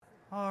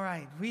All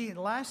right. We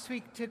last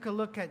week took a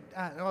look at,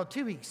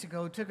 2 weeks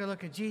ago, took a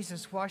look at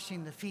Jesus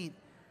washing the feet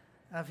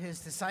of his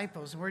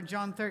disciples. We're in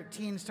John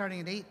 13, starting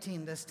at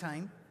 18 this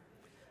time.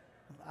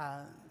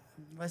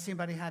 Unless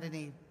anybody had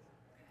any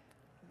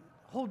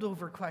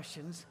holdover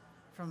questions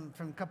from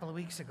a couple of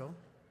weeks ago.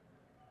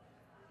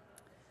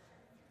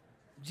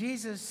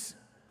 Jesus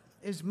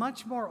is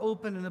much more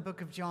open in the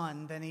book of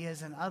John than he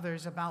is in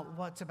others about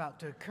what's about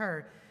to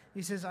occur.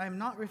 He says, I am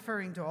not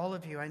referring to all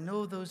of you. I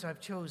know those I've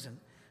chosen.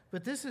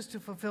 But this is to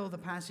fulfill the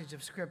passage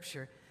of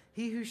Scripture.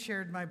 He who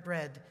shared my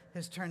bread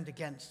has turned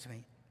against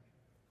me.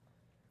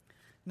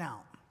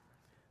 Now,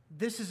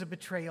 this is a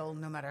betrayal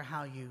no matter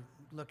how you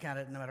look at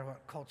it, no matter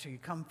what culture you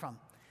come from.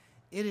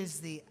 It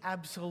is the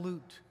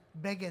absolute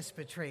biggest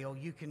betrayal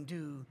you can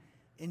do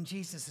in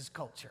Jesus'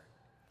 culture.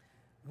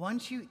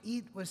 Once you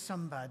eat with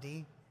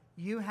somebody,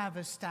 you have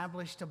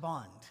established a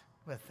bond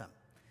with them.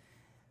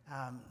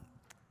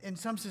 In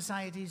some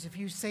societies, if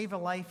you save a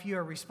life, you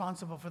are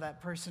responsible for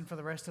that person for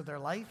the rest of their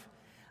life.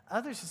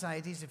 Other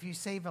societies, if you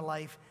save a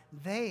life,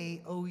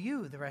 they owe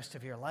you the rest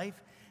of your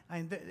life.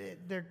 And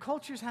their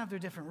cultures have their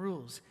different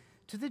rules.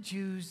 To the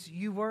Jews,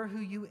 you were who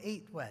you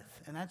ate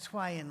with. And that's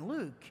why in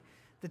Luke,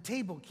 the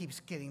table keeps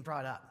getting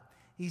brought up.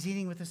 He's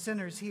eating with the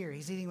sinners here.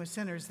 He's eating with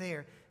sinners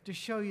there to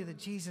show you that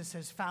Jesus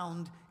has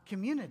found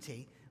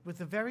community with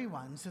the very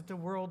ones that the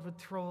world would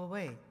throw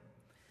away.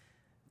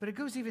 But it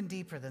goes even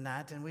deeper than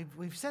that, and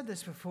we've said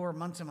this before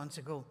months and months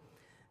ago.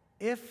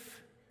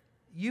 If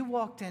you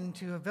walked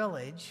into a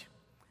village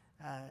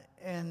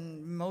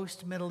in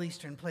most Middle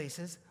Eastern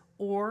places,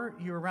 or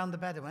you're around the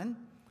Bedouin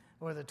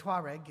or the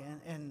Tuareg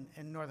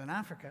in northern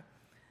Africa,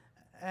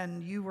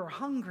 and you were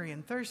hungry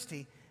and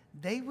thirsty,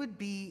 they would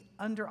be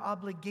under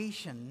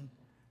obligation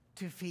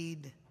to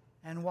feed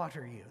and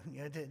water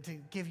you, to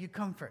give you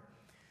comfort.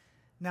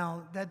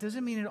 Now, that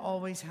doesn't mean it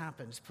always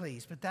happens,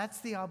 please, but that's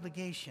the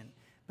obligation.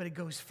 But it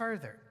goes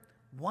further.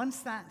 Once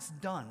that's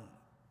done,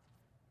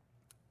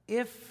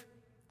 if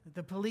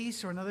the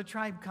police or another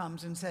tribe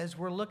comes and says,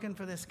 we're looking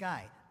for this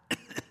guy,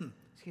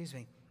 excuse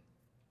me,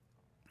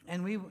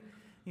 and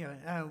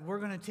we're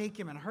going to take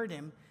him and hurt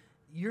him,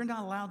 you're not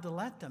allowed to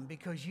let them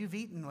because you've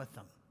eaten with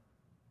them.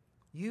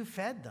 You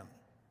fed them.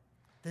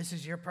 This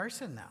is your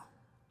person now.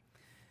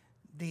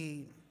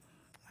 The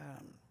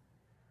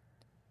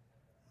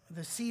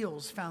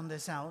SEALs found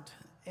this out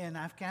in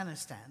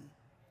Afghanistan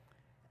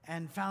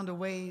and found a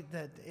way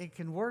that it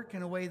can work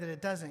in a way that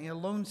it doesn't.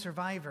 Lone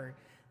Survivor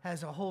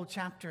has a whole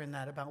chapter in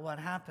that about what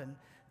happened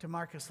to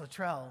Marcus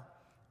Luttrell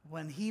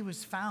when he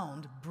was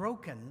found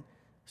broken,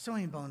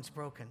 sewing bones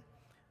broken,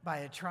 by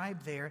a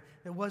tribe there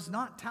that was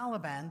not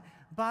Taliban,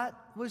 but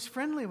was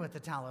friendly with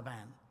the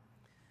Taliban.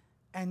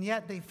 And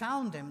yet they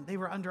found him. They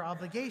were under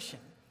obligation.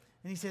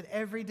 And he said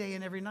every day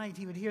and every night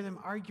he would hear them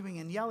arguing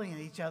and yelling at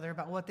each other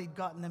about what they'd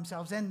gotten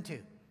themselves into.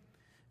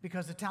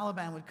 Because the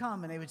Taliban would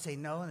come and they would say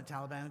no, and the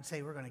Taliban would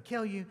say, we're going to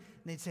kill you.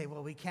 And they'd say,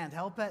 well, we can't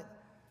help it.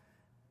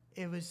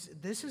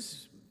 This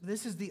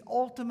is the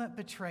ultimate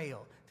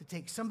betrayal, to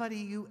take somebody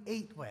you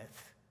ate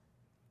with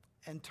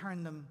and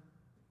turn them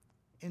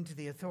into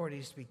the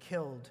authorities to be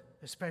killed,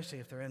 especially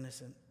if they're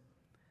innocent.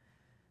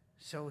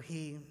 So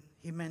he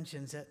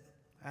mentions it,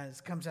 as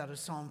it comes out of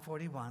Psalm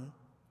 41.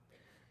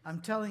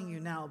 I'm telling you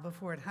now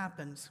before it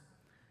happens,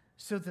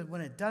 so that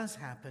when it does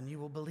happen, you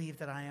will believe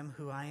that I am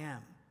who I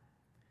am.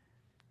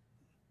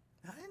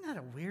 Now, isn't that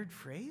a weird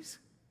phrase?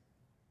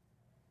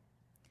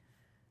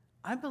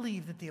 I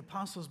believe that the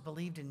apostles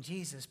believed in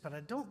Jesus, but I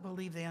don't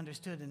believe they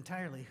understood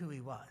entirely who he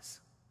was.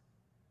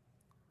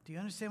 Do you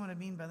understand what I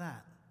mean by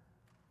that?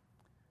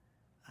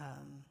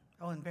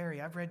 And Barry,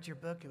 I've read your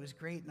book. It was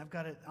great, and I've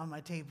got it on my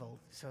table,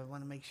 so I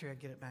want to make sure I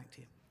get it back to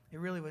you. It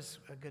really was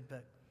a good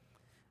book.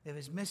 It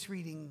was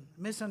misreading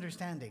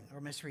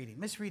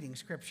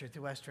Scripture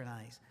through Western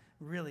eyes.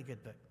 Really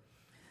good book.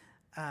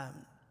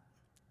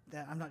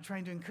 I'm not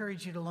trying to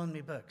encourage you to loan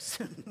me books.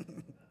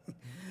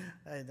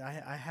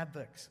 I have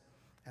books,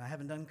 and I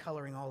haven't done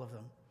coloring all of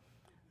them.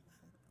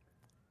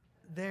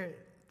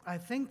 I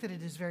think that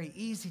it is very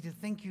easy to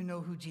think you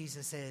know who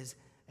Jesus is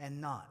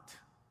and not.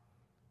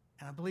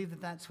 And I believe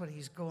that that's what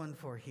he's going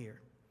for here.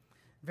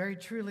 Very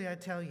truly, I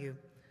tell you,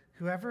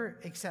 whoever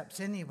accepts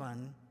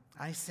anyone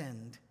I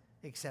send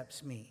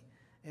accepts me,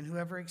 and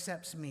whoever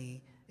accepts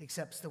me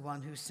accepts the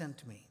one who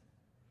sent me.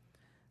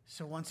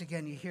 So once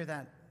again, you hear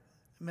that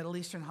Middle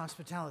Eastern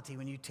hospitality.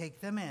 When you take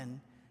them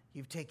in,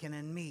 you've taken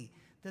in me.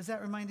 Does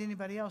that remind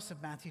anybody else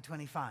of Matthew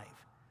 25?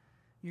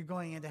 You're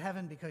going into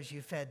heaven because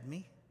you fed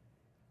me.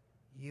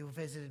 You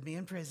visited me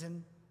in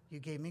prison. You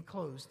gave me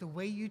clothes. The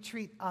way you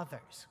treat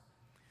others.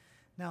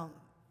 Now,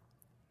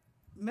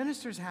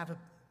 ministers have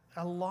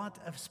a lot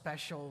of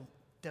special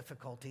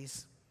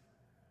difficulties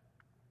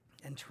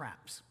and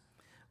traps.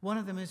 One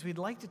of them is we'd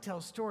like to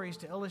tell stories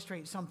to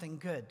illustrate something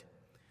good.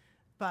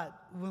 But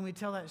when we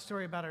tell that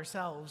story about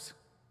ourselves,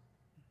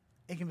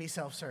 it can be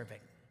self-serving.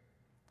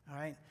 All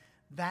right?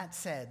 That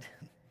said,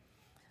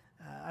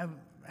 I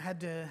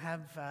had to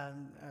have a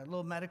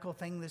little medical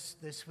thing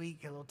this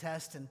week, a little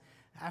test, and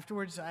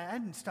Afterwards, I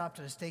hadn't stopped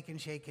at a Steak and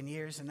Shake in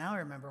years, and now I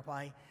remember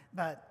why.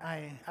 But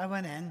I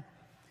went in,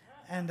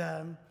 and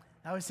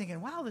I was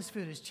thinking, wow, this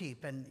food is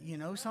cheap. And you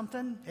know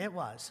something? It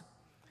was.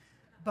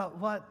 But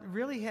what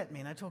really hit me,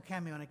 and I told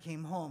Cammie when I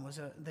came home, was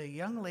the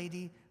young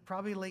lady,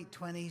 probably late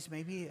 20s,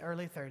 maybe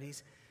early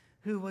 30s,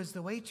 who was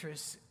the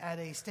waitress at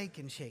a Steak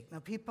and Shake. Now,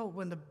 people,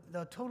 when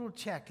the total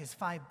check is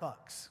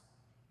 $5,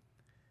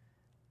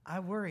 I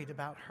worried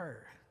about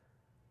her.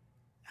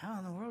 How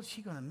in the world is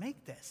she going to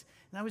make this?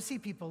 And I would see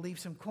people leave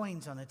some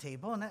coins on the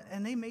table,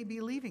 and they may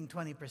be leaving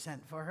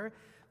 20% for her,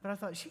 but I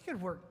thought she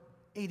could work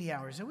 80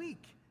 hours a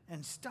week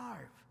and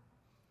starve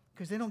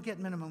because they don't get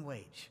minimum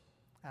wage.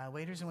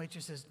 Waiters and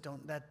waitresses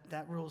don't,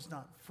 that rule's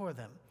not for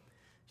them.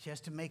 She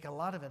has to make a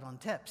lot of it on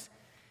tips.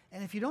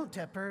 And if you don't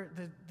tip her,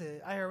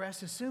 the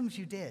IRS assumes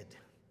you did,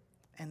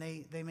 and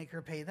they make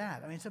her pay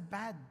that. I mean, it's a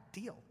bad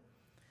deal.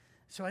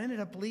 So I ended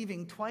up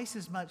leaving twice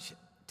as much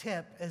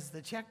tip as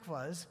the check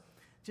was,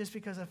 just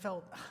because I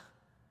felt,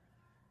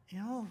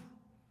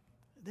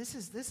 this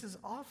is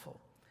awful.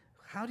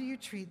 How do you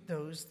treat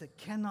those that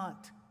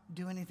cannot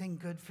do anything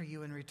good for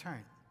you in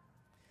return?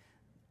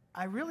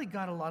 I really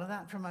got a lot of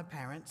that from my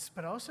parents,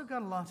 but I also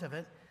got a lot of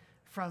it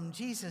from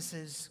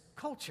Jesus's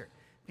culture,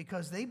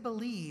 because they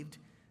believed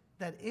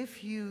that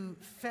if you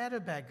fed a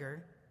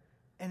beggar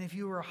and if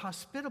you were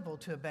hospitable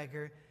to a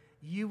beggar,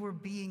 you were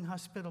being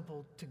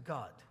hospitable to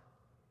God.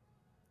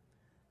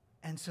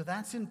 And so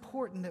that's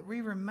important that we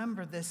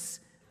remember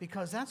this,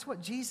 because that's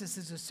what Jesus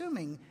is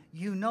assuming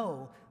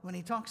when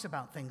he talks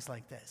about things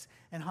like this,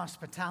 and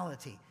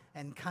hospitality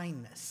and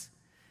kindness.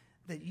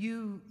 That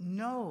you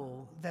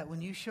know that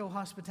when you show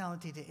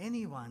hospitality to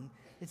anyone,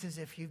 it's as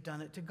if you've done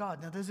it to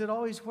God. Now, does it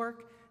always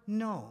work?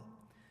 No.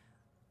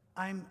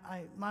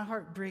 My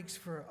heart breaks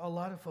for a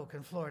lot of folk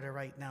in Florida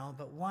right now,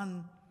 but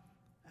one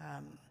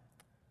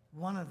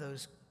of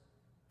those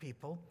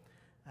people,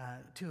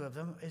 two of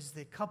them, is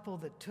the couple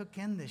that took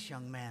in this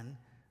young man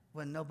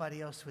when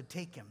nobody else would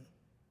take him.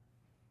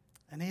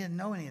 And they didn't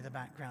know any of the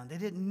background. They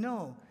didn't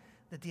know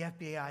that the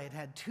FBI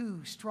had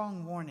 2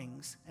 strong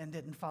warnings and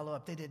didn't follow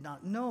up. They did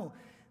not know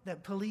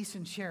that police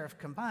and sheriff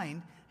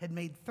combined had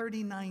made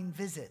 39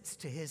 visits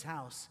to his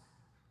house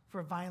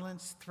for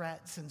violence,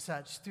 threats, and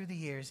such through the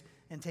years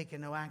and taken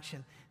no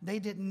action. They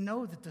didn't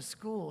know that the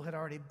school had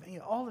already,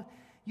 you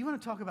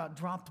want to talk about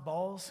dropped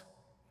balls?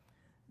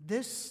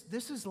 This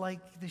is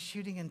like the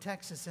shooting in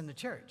Texas in the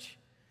church,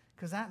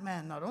 because that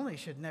man not only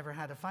should never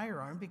had a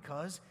firearm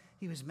because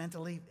he was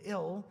mentally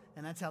ill,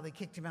 and that's how they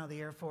kicked him out of the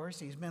Air Force.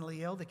 He was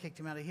mentally ill. They kicked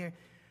him out of here.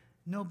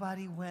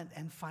 Nobody went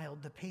and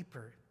filed the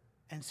paper,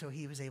 and so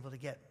he was able to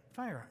get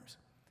firearms.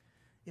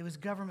 It was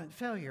government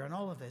failure on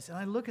all of this. And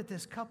I look at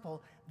this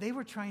couple. They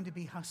were trying to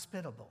be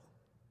hospitable,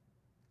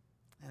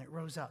 and it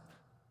rose up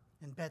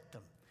and bit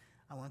them.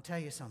 I want to tell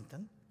you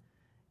something.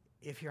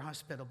 If you're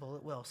hospitable,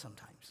 it will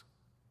sometimes.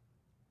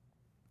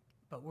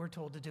 But we're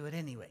told to do it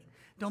anyway.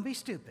 Don't be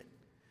stupid.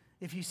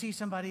 If you see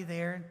somebody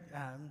there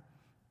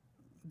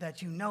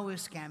that you know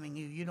is scamming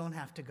you, you don't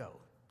have to go.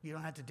 You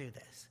don't have to do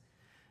this.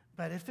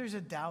 But if there's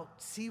a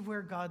doubt, see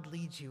where God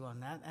leads you on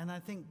that. And I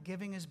think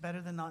giving is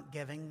better than not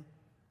giving,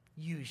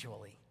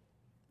 usually.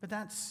 But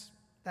that's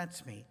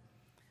me.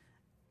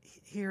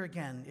 Here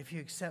again, if you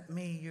accept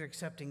me, you're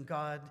accepting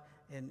God.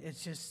 And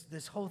it's just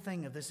this whole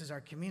thing of this is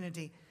our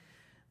community.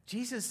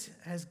 Jesus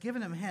has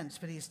given him hints,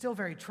 but he's still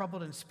very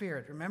troubled in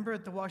spirit. Remember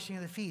at the washing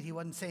of the feet, he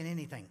wasn't saying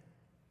anything.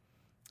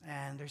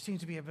 And there seems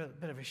to be a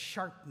bit of a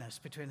sharpness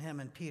between him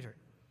and Peter.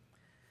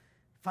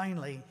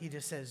 Finally, he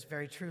just says,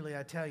 very truly,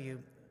 I tell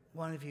you,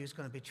 one of you is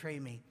going to betray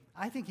me.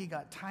 I think he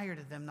got tired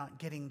of them not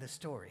getting the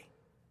story,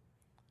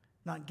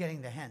 not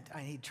getting the hint.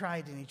 He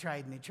tried and he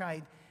tried and he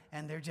tried,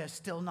 and they're just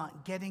still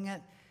not getting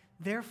it.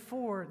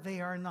 Therefore,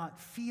 they are not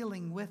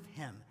feeling with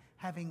him,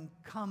 having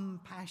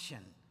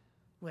compassion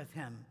with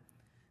him.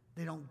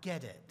 They don't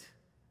get it.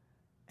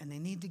 And they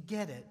need to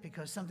get it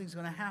because something's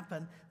going to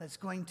happen that's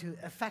going to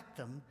affect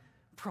them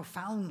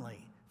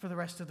profoundly for the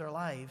rest of their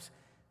lives.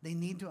 They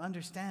need to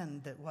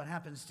understand that what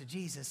happens to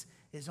Jesus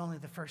is only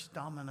the first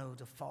domino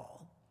to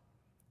fall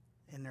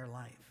in their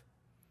life.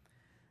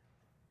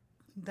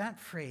 That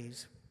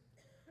phrase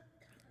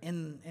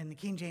in the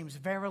King James,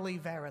 verily,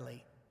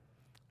 verily,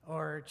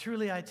 or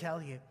truly I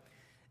tell you,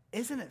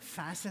 isn't it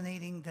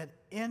fascinating that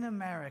in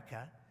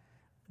America,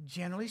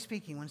 generally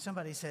speaking, when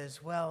somebody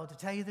says, well, to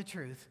tell you the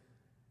truth,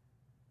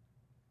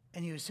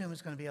 and you assume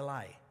it's going to be a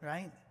lie,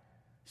 right?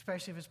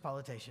 Especially if it's a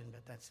politician,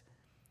 but that's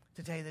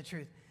to tell you the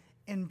truth.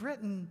 In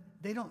Britain,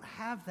 they don't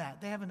have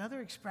that. They have another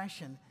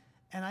expression,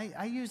 and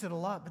I use it a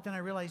lot, but then I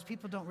realize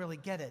people don't really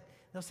get it.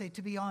 They'll say,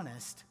 to be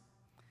honest,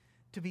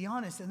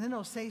 and then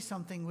they'll say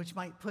something which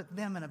might put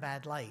them in a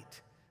bad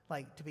light.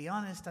 Like, to be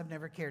honest, I've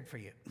never cared for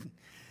you.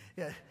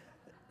 Yeah.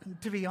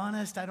 To be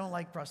honest, I don't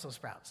like Brussels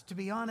sprouts. To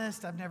be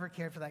honest, I've never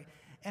cared for that.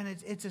 And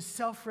it's a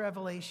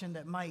self-revelation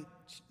that might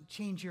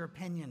change your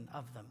opinion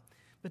of them.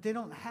 But they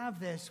don't have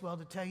this, well,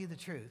 to tell you the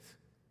truth.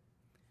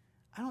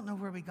 I don't know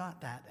where we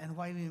got that and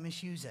why we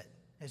misuse it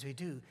as we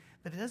do.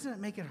 But doesn't it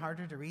make it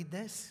harder to read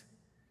this?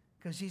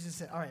 Because Jesus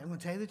said, all right, I'm going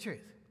to tell you the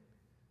truth.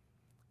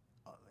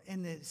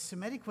 in the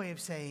Semitic way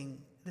of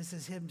saying, this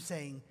is him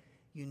saying,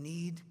 you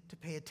need to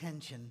pay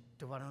attention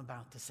to what I'm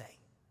about to say.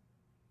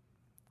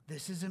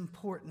 This is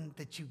important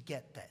that you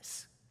get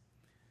this.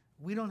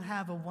 We don't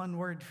have a one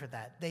word for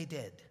that. They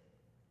did.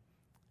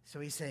 So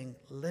he's saying,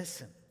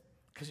 listen,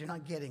 because you're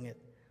not getting it.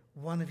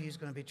 One of you is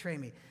going to betray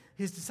me.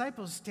 His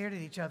disciples stared at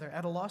each other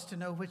at a loss to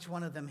know which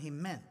one of them he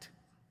meant.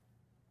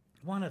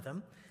 One of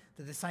them,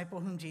 the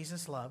disciple whom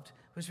Jesus loved,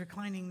 was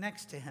reclining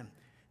next to him.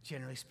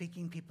 Generally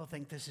speaking, people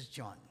think this is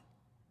John.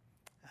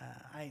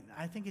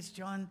 I think it's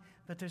John,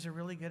 but there's a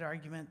really good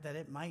argument that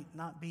it might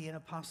not be an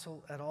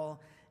apostle at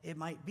all. It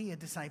might be a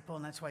disciple,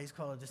 and that's why he's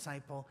called a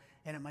disciple,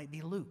 and it might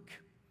be Luke.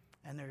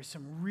 And there's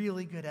some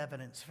really good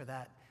evidence for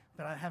that,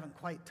 but I haven't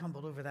quite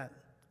tumbled over that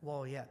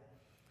wall yet.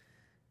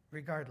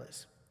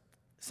 Regardless,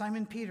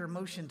 Simon Peter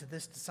motioned to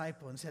this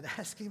disciple and said,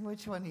 ask him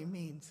which one he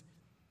means.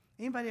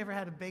 Anybody ever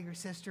had a bigger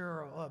sister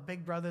or a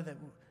big brother that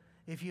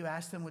if you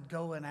asked them would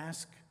go and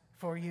ask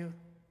for you?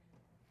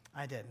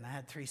 I didn't. I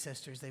had 3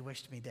 sisters. They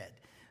wished me dead.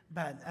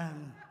 But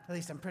at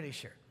least I'm pretty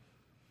sure.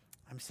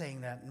 I'm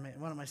saying that.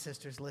 And one of my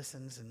sisters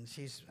listens, and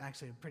she's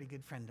actually a pretty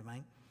good friend of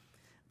mine.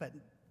 But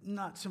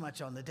not so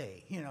much on the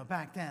day.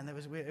 Back then,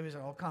 it was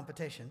all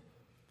competition.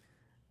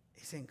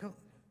 He's saying, go.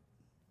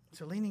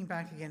 So leaning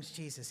back against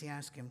Jesus, he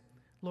asked him,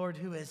 Lord,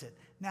 who is it?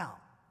 Now,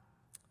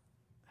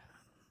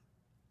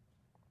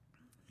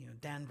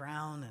 Dan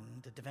Brown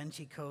and the Da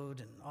Vinci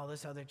Code and all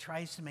this other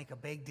tries to make a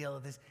big deal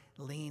of this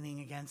leaning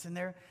against. And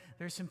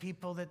there's some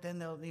people that then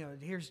they'll,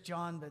 here's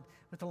John, but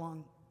with the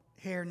long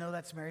hair. No,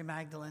 that's Mary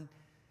Magdalene.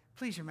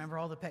 Please remember,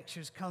 all the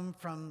pictures come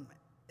from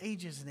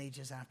ages and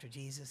ages after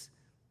Jesus.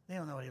 They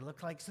don't know what he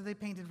looked like, so they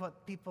painted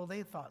what people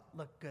they thought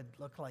looked good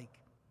looked like.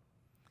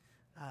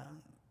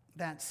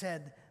 That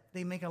said,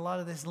 they make a lot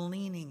of this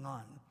leaning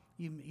on.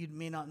 You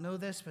may not know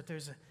this, but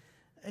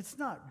it's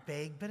not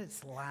big, but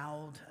it's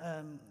loud.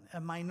 A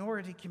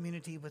minority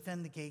community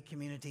within the gay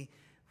community,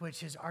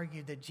 which has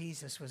argued that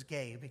Jesus was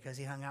gay because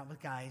he hung out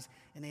with guys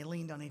and they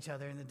leaned on each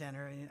other in the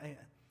dinner.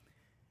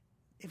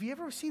 Have you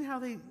ever seen how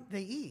they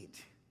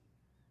eat?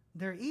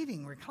 They're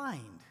eating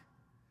reclined.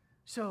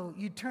 So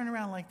you turn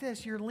around like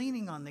this, you're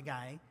leaning on the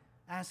guy,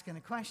 asking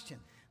a question.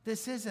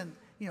 This isn't,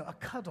 a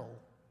cuddle.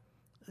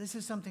 This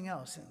is something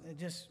else.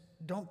 Just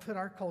don't put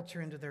our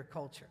culture into their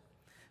culture.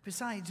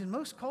 Besides, in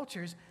most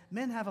cultures,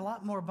 men have a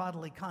lot more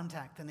bodily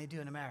contact than they do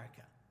in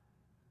America.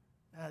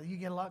 You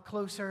get a lot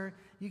closer.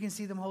 You can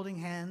see them holding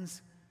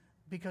hands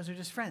because they're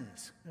just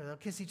friends. They'll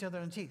kiss each other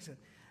on the cheeks.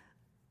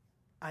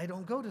 I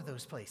don't go to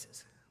those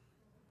places.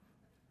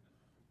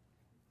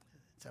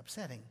 It's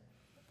upsetting.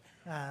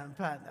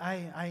 But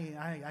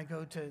I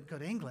go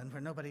to England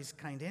where nobody's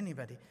kind to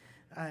anybody.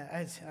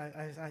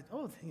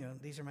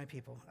 These are my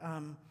people.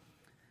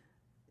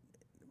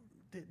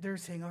 They're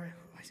saying, all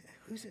right,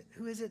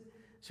 who is it?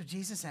 So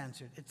Jesus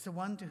answered, it's the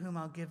one to whom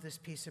I'll give this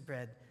piece of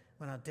bread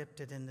when I'll dip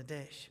it in the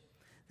dish.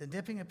 Then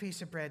dipping a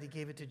piece of bread, he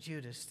gave it to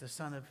Judas, the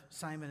son of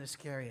Simon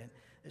Iscariot.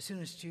 As soon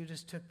as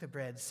Judas took the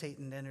bread,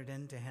 Satan entered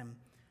into him.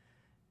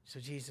 So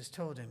Jesus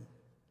told him,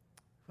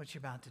 what you're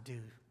about to do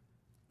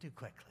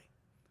quickly.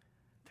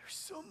 There's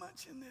so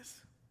much in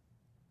this.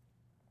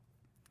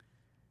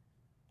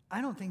 I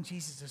don't think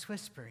Jesus is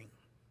whispering.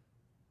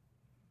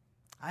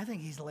 I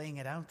think he's laying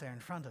it out there in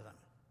front of them.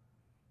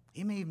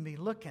 He may even be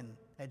looking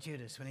at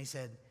Judas when he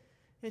said,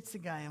 it's the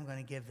guy I'm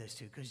going to give this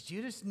to. Because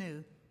Judas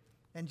knew,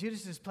 and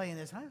Judas is playing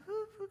this,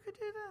 who could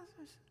do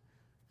that?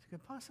 I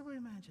could possibly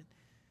imagine.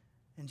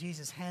 And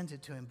Jesus hands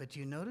it to him. But do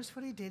you notice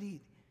what he did?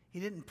 He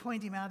didn't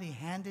point him out. He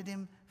handed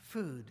him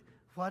food.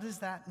 What does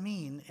that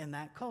mean in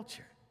that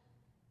culture?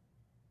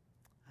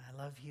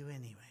 I love you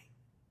anyway.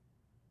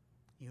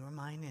 You are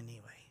mine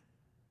anyway.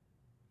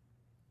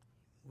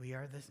 We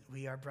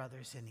are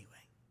brothers anyway.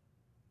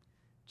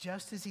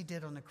 Just as he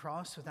did on the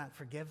cross with that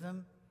forgive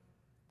them,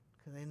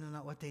 because they know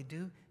not what they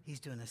do,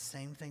 he's doing the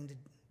same thing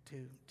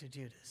to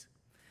Judas.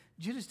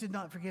 Judas did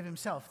not forgive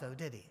himself, though,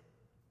 did he?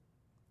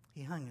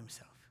 He hung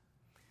himself.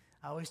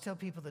 I always tell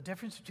people the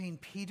difference between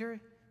Peter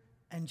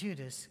and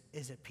Judas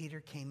is that Peter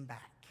came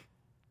back.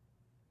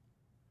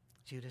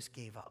 Judas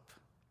gave up.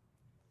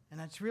 And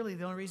that's really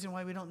the only reason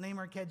why we don't name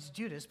our kids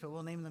Judas, but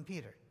we'll name them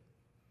Peter.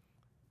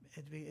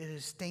 It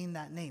has stained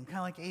that name, kind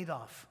of like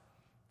Adolf.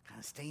 Kind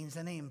of stains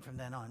the name from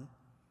then on.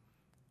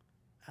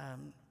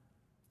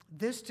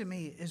 This, to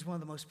me, is one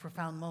of the most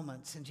profound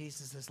moments in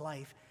Jesus'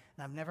 life,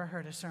 and I've never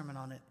heard a sermon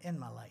on it in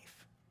my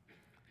life.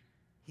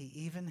 He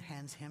even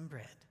hands him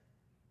bread.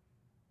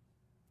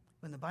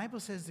 When the Bible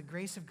says the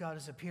grace of God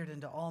has appeared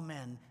into all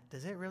men,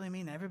 does it really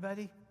mean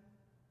everybody?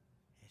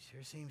 It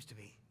sure seems to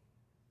be.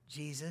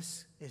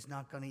 Jesus is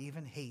not going to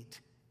even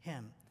hate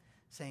him,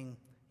 saying,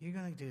 you're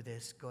going to do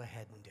this, go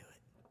ahead and do it.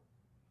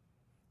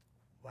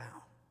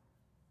 Wow.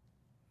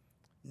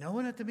 No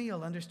one at the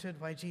meal understood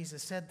why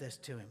Jesus said this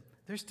to him.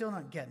 They're still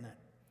not getting it.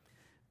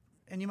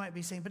 And you might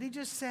be saying, but he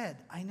just said.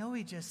 I know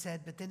he just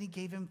said, but then he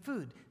gave him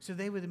food. So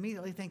they would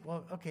immediately think,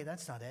 well, okay,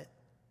 that's not it.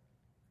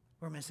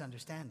 We're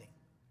misunderstanding.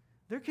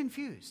 They're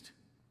confused.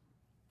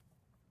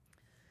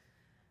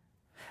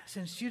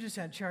 Since Judas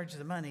had charge of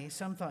the money,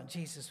 some thought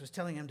Jesus was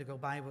telling him to go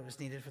buy what was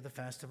needed for the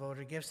festival or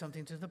to give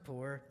something to the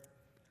poor.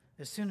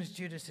 As soon as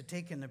Judas had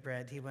taken the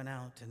bread, he went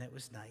out, and it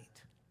was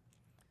night.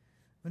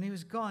 When he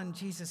was gone,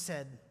 Jesus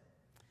said,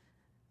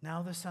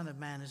 "Now the Son of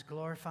Man is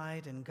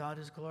glorified, and God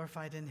is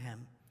glorified in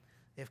him.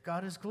 If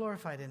God is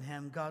glorified in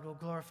him, God will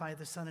glorify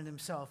the Son in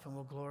himself and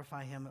will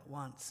glorify him at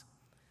once."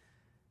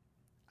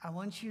 I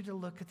want you to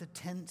look at the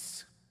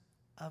tense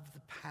of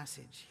the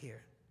passage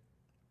here,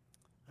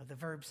 of the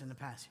verbs in the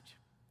passage.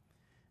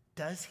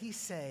 Does he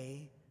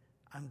say,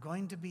 I'm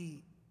going to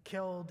be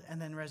killed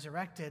and then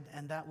resurrected,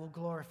 and that will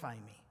glorify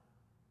me?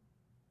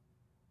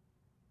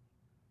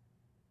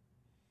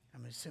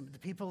 I'm assuming the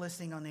people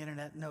listening on the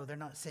internet, no, they're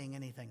not saying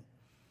anything.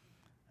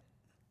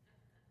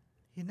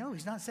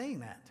 He's not saying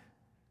that.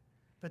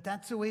 But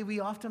that's the way we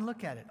often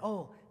look at it.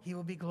 Oh, he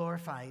will be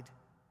glorified.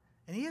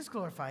 And he is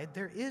glorified.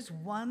 There is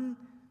one,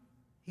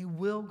 he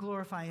will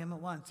glorify him at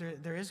once.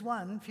 There is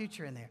one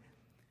future in there.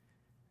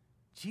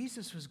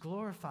 Jesus was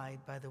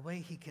glorified by the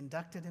way he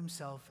conducted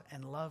himself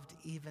and loved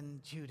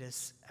even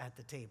Judas at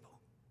the table.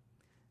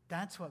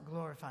 That's what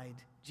glorified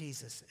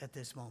Jesus at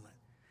this moment.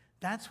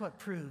 That's what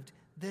proved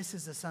this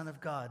is the Son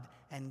of God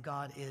and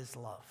God is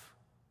love.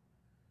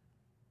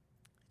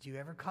 Did you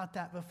ever caught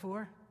that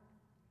before?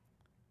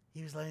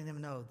 He was letting them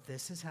know,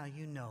 this is how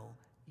you know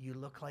you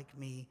look like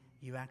me,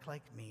 you act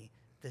like me,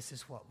 this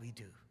is what we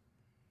do.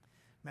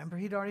 Remember,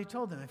 he'd already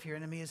told them, if your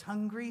enemy is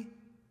hungry,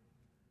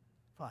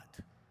 what?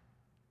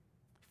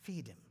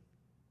 Feed him.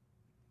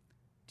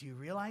 Do you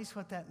realize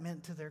what that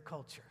meant to their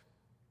culture?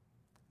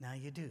 Now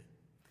you do.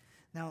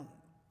 Now,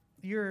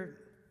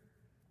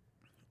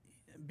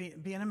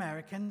 being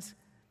Americans,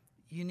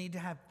 you need to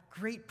have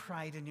great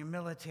pride in your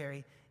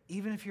military,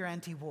 even if you're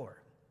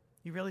anti-war.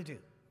 You really do,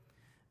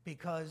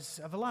 because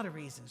of a lot of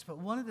reasons. But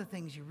one of the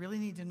things you really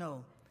need to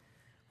know,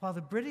 while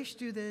the British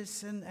do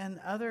this and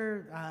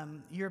other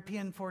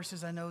European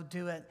forces I know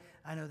do it,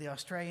 I know the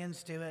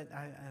Australians do it,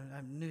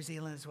 New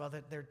Zealand as well,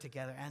 they're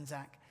together,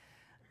 ANZAC.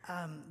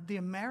 The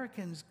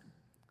Americans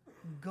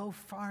go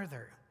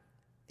farther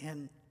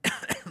in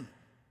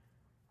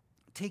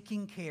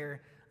taking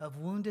care of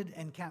wounded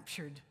and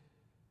captured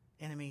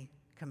enemy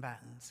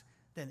combatants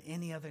than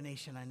any other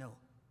nation I know.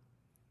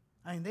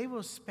 I mean, they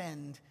will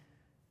spend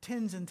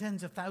tens and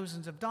tens of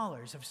thousands of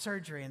dollars of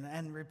surgery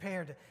and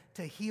repair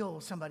to heal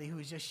somebody who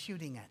is just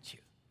shooting at you.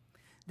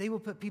 They will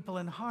put people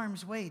in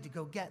harm's way to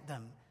go get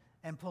them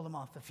and pull them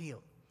off the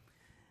field.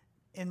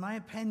 In my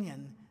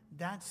opinion,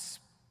 that's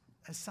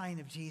a sign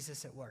of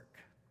Jesus at work.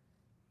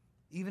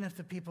 Even if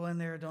the people in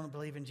there don't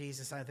believe in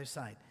Jesus either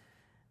side.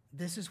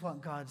 This is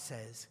what God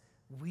says.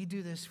 We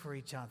do this for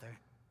each other,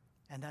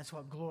 and that's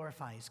what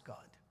glorifies God.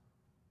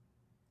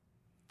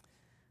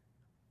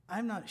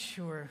 I'm not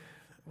sure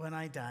when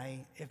I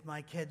die if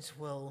my kids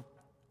will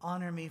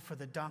honor me for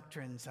the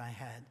doctrines I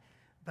had,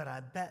 but I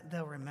bet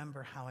they'll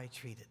remember how I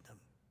treated them.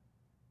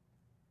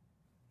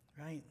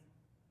 Right?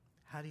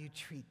 How do you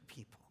treat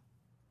people?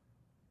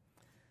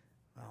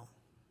 Well,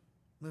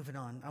 moving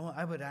on.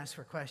 I would ask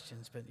for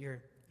questions, but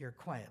you're a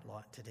quiet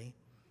lot today.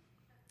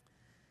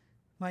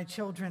 My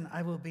children,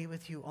 I will be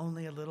with you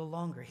only a little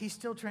longer. He's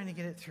still trying to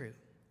get it through.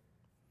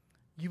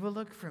 You will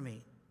look for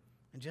me.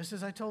 And just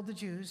as I told the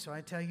Jews, so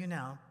I tell you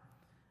now,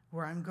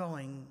 where I'm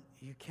going,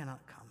 you cannot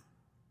come.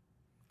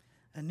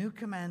 A new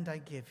command I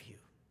give you.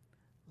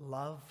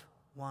 Love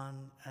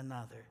one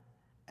another.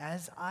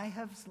 As I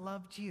have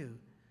loved you,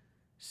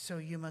 so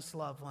you must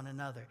love one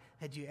another.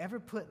 Had you ever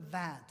put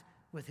that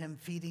with him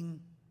feeding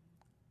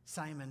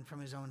Simon from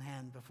his own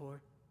hand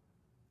before?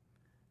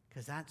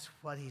 Because that's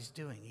what he's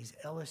doing. He's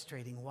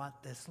illustrating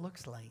what this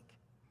looks like.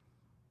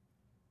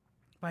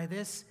 By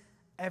this,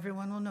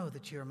 everyone will know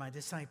that you are my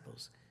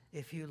disciples,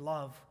 if you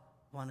love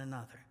one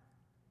another.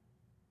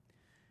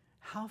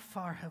 How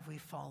far have we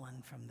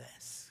fallen from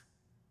this?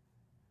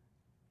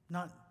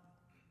 Not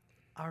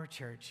our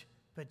church,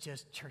 but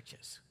just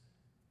churches.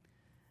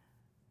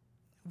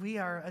 We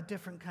are a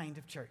different kind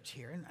of church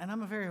here, and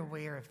I'm very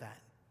aware of that.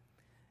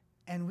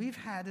 And we've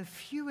had a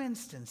few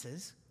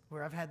instances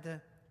where I've had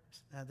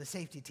the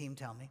safety team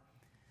tell me,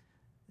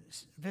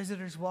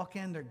 visitors walk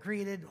in, they're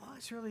greeted, oh,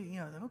 it's really,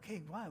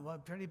 okay, wow, what a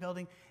pretty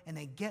building, and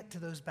they get to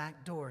those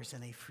back doors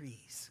and they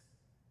freeze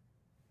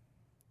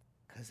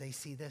because they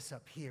see this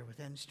up here with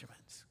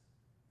instruments.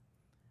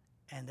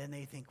 And then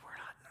they think, we're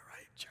not in the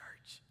right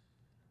church.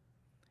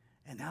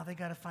 And now they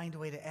got to find a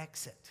way to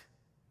exit.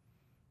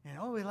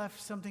 And, we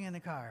left something in the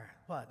car.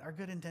 What? Our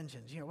good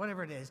intentions,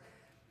 whatever it is.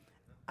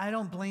 I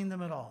don't blame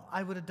them at all.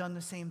 I would have done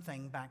the same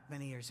thing back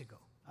many years ago.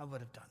 I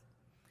would have done.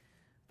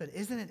 But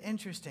isn't it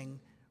interesting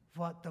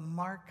what the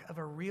mark of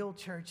a real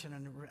church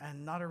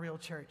and not a real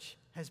church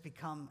has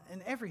become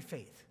in every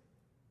faith?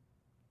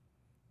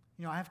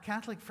 I have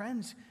Catholic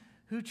friends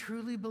who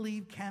truly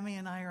believe Cammie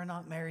and I are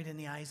not married in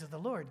the eyes of the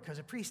Lord because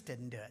a priest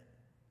didn't do it.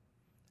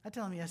 I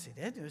tell them, yes, he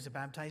did. It was a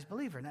baptized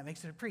believer, and that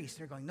makes it a priest.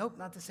 They're going, nope,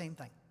 not the same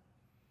thing.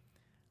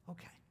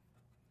 Okay,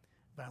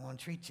 but I want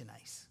to treat you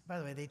nice. By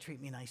the way, they treat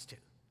me nice too.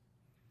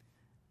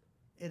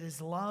 It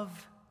is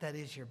love that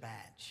is your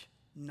badge.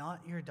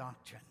 not your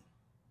doctrine.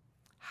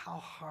 How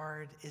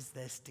hard is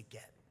this to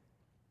get?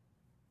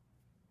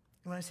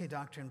 When I say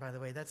doctrine, by the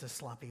way, that's a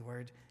sloppy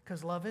word,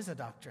 because love is a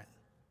doctrine.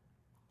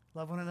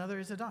 Love one another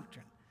is a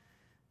doctrine.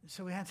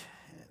 So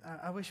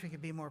I wish we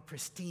could be more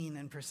pristine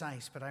and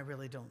precise, but I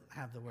really don't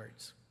have the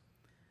words.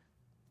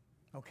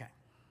 Okay.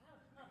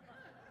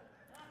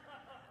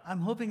 I'm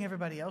hoping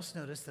everybody else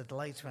noticed that the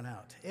lights went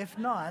out. If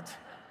not,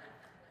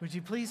 would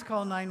you please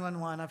call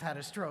 911? I've had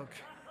a stroke.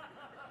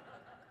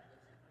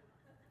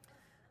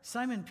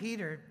 Simon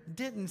Peter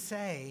didn't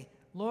say,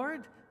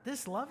 Lord,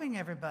 this loving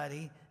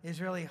everybody is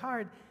really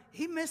hard.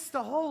 He missed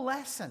the whole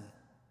lesson.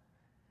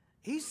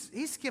 He's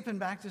skipping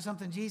back to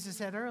something Jesus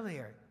said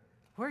earlier.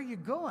 Where are you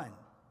going?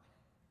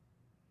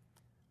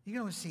 You can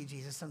almost see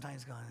Jesus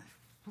sometimes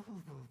going.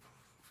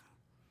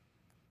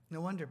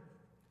 No wonder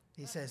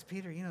he says,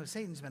 Peter,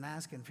 Satan's been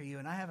asking for you,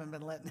 and I haven't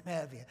been letting him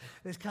have you.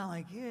 It's kind of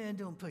like, yeah,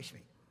 don't push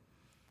me.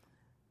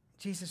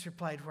 Jesus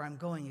replied, where I'm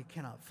going, you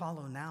cannot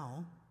follow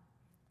now,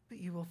 but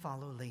you will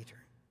follow later.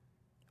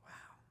 Wow.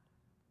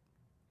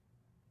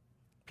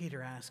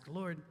 Peter asked,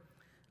 Lord,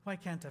 why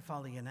can't I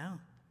follow you now?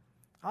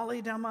 I'll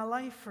lay down my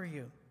life for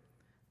you.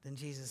 Then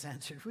Jesus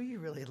answered, will you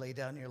really lay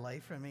down your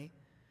life for me?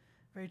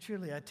 Very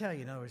truly, I tell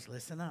you, in other words,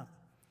 listen up.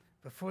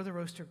 Before the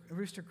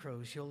rooster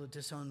crows, you'll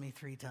disown me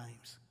 3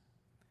 times.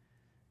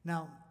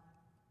 Now,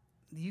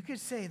 you could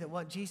say that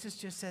what Jesus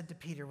just said to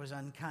Peter was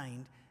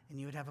unkind, and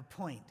you would have a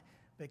point.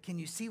 But can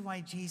you see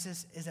why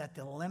Jesus is at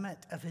the limit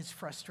of his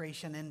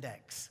frustration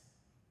index?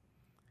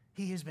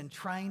 He has been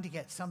trying to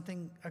get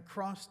something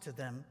across to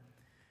them,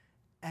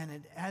 and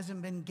it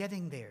hasn't been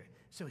getting there.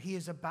 So he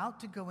is about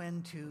to go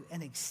into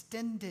an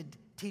extended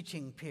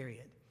teaching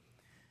period.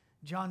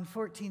 John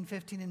 14,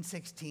 15, and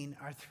 16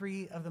 are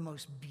 3 of the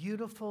most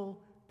beautiful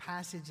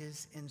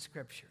passages in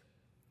Scripture.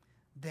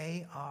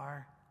 They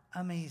are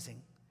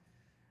amazing.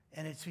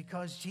 And it's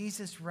because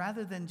Jesus,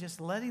 rather than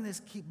just letting this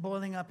keep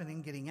boiling up and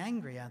then getting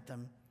angry at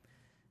them,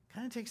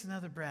 kind of takes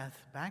another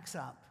breath, backs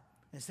up.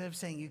 Instead of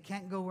saying, you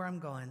can't go where I'm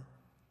going.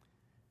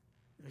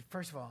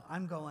 First of all,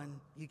 I'm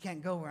going. You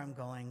can't go where I'm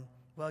going.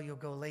 Well, you'll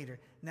go later.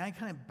 Now he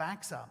kind of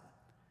backs up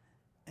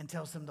and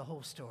tells them the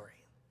whole story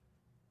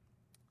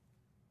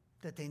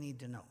that they need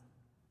to know.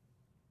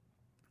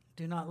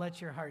 Do not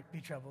let your heart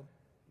be troubled.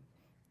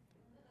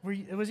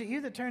 Was it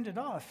you that turned it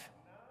off?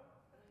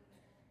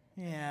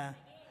 Yeah.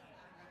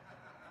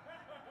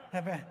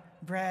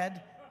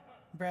 Brad,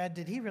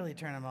 did he really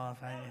turn him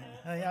off?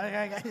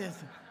 I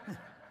just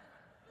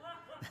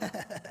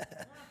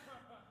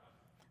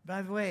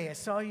By the way, I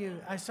saw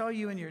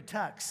you in your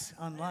tux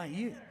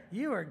online.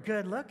 You are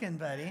good looking,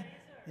 buddy.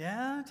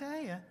 Yeah, I'll tell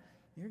you.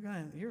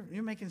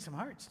 You're making some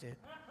hearts, dude.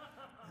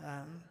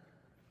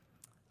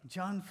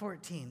 John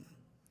 14.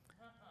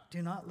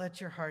 Do not let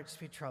your hearts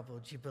be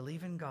troubled. You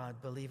believe in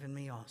God, believe in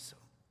me also.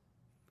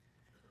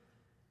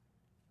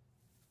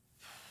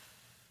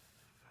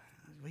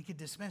 We could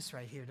dismiss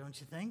right here, don't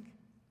you think?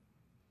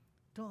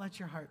 Don't let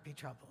your heart be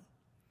troubled.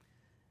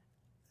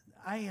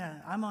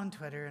 I'm on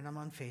Twitter and I'm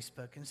on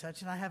Facebook and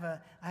such, and I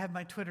have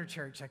my Twitter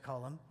church, I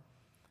call them,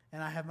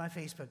 and I have my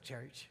Facebook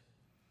church,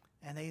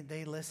 and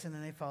they listen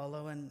and they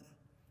follow,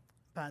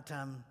 but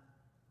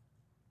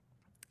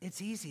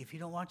it's easy if you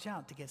don't watch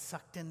out to get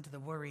sucked into the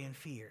worry and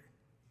fear,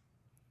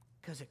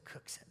 because it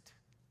cooks it,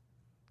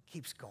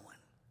 keeps going.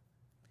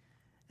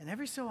 And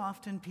every so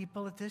often,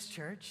 people at this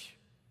church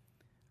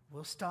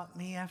will stop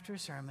me after a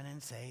sermon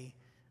and say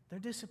they're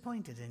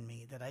disappointed in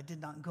me that I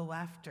did not go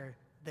after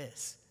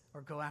this or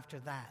go after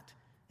that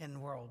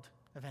in world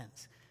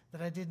events,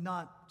 that I did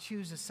not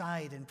choose a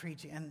side in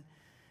preaching, and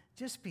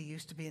just be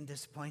used to being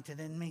disappointed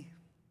in me,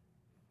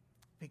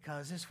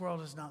 because this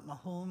world is not my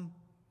home.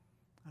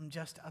 I'm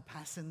just a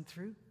passing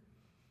through,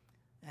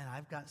 and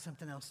I've got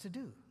something else to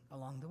do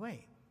along the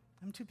way.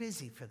 I'm too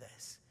busy for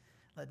this.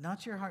 Let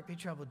not your heart be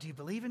troubled. Do you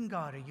believe in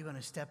God, or are you going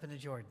to step into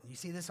Jordan? You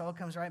see, this all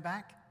comes right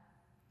back.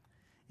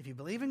 If you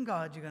believe in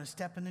God, you're going to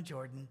step into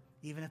Jordan,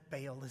 even if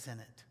Baal is in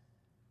it.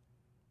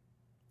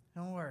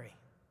 Don't worry.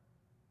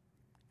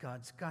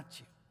 God's got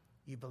you.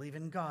 You believe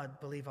in God,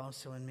 believe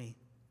also in me.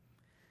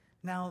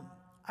 Now,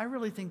 I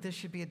really think this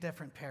should be a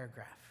different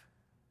paragraph,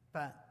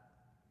 but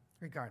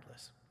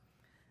regardless.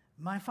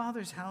 My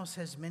Father's house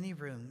has many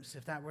rooms.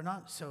 If that were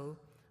not so,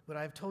 would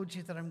I have told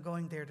you that I'm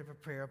going there to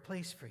prepare a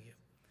place for you?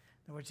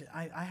 In other words,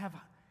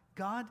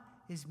 God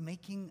is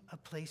making a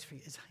place for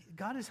you.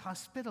 God is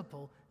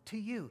hospitable to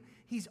you.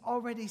 He's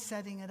already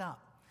setting it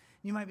up.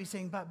 You might be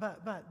saying,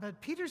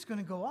 but Peter's going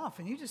to go off,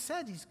 and you just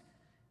said he's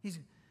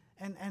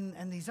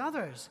and these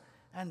others,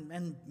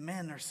 and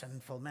men are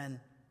sinful men.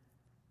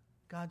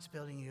 God's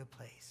building you a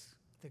place.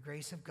 The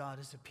grace of God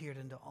has appeared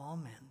unto all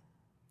men.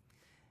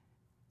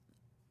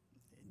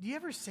 Do you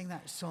ever sing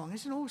that song?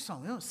 It's an old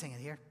song. We don't sing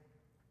it here.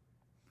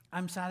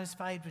 I'm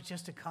satisfied with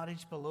just a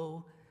cottage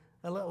below,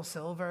 a little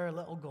silver, a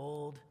little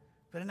gold.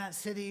 But in that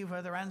city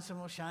where the ransom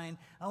will shine,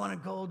 I want a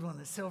gold one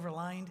that's silver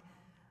lined.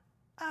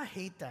 I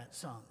hate that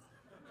song.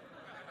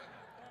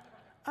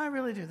 I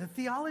really do. The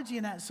theology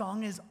in that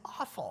song is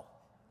awful.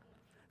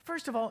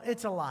 First of all,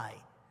 it's a lie.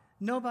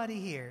 Nobody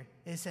here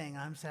is saying,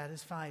 I'm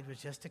satisfied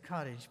with just a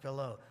cottage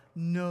below.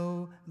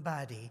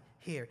 Nobody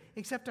here,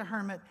 except a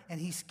hermit, and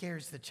he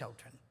scares the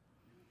children.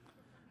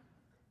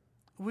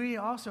 We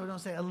also don't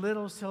say a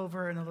little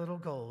silver and a little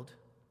gold,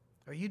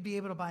 or you'd be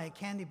able to buy a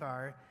candy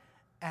bar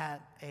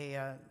at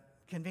a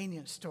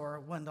convenience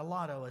store when the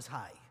lotto is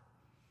high.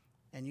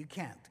 And you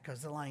can't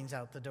because the line's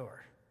out the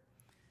door.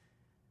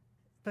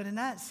 But in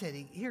that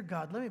city, here,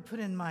 God, let me put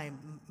in my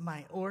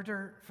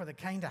order for the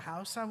kind of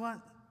house I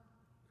want.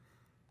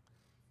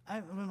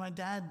 When my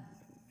dad,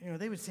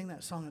 they would sing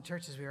that song at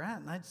churches we were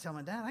at, and I'd tell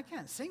my dad, I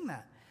can't sing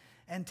that.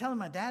 And telling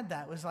my dad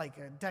that was like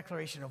a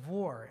declaration of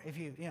war.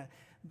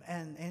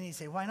 And he'd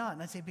say, why not?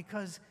 And I'd say,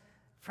 because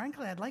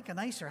frankly, I'd like a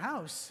nicer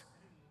house,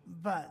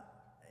 but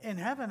in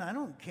heaven, I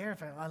don't care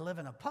if I live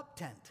in a pup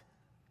tent.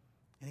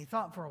 And he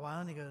thought for a while,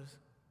 and he goes,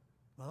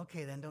 well,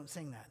 okay, then don't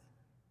sing that.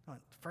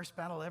 First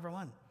battle I ever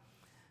won.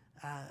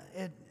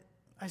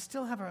 I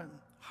still have a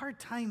hard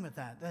time with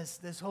that.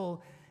 This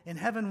whole, in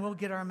heaven we'll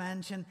get our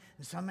mansion,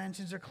 and some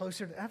mansions are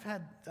closer to,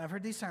 I've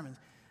heard these sermons,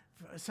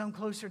 some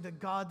closer to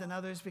God than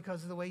others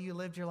because of the way you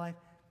lived your life.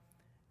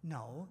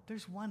 No,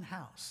 there's one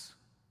house,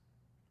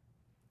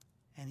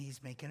 and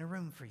he's making a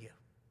room for you.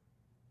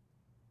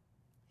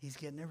 He's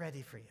getting it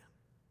ready for you.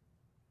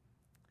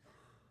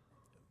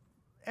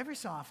 Every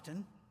so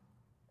often,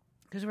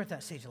 because we're at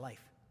that stage of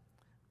life,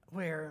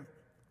 where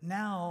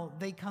now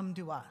they come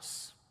to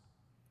us.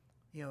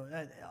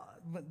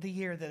 The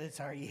year that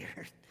it's our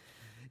year.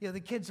 The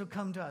kids will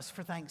come to us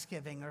for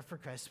Thanksgiving or for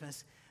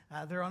Christmas.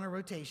 They're on a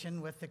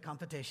rotation with the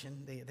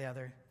competition, the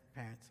other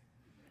parents.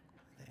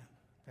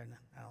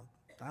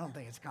 I don't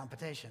think it's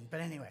competition,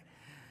 but anyway,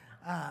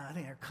 I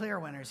think they're clear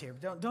winners here.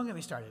 Don't get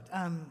me started.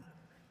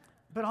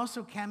 But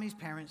also, Cammie's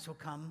parents will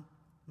come.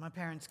 My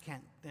parents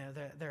can't.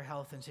 Their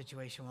health and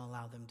situation will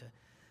allow them to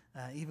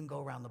even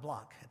go around the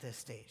block at this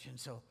stage, and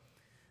so.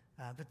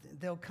 But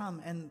they'll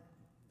come, and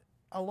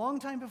a long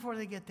time before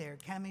they get there,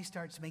 Cammie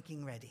starts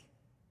making ready.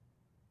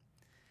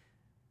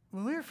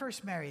 When we were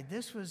first married,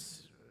 this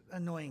was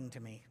annoying to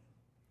me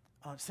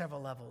on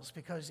several levels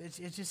because it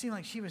just seemed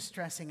like she was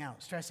stressing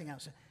out.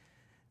 So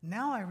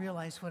now I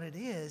realize what it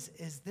is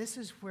this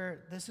is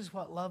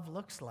what love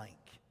looks like.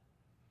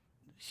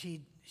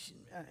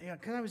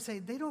 Because I would say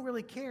they don't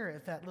really care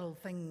if that little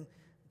thing,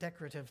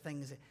 decorative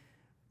things.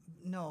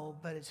 No,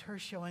 but it's her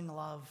showing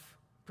love,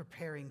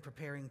 preparing.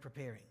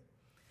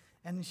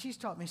 And she's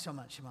taught me so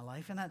much in my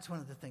life, and that's one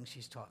of the things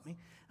she's taught me.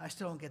 I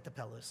still don't get the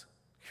pillows.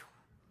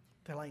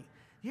 They're like,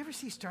 you ever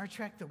see Star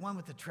Trek, the one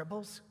with the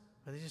tribbles?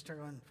 Where they just start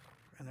going,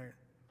 and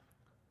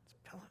it's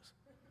pillows.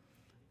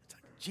 It's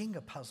like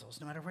Jenga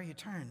puzzles, no matter where you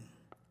turn.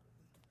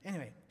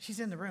 Anyway, she's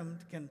in the room.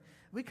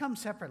 We come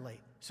separately,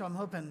 so I'm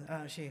hoping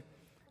she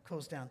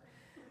cools down.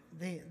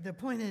 The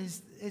point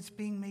is, it's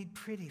being made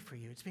pretty for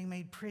you. It's being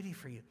made pretty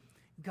for you.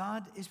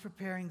 God is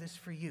preparing this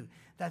for you.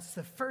 That's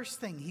the first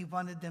thing he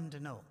wanted them to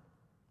know.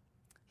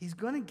 He's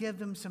going to give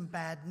them some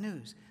bad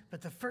news,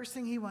 but the first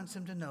thing he wants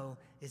them to know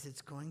is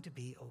it's going to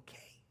be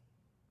okay.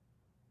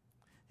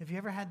 Have you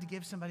ever had to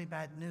give somebody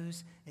bad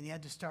news and you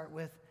had to start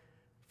with,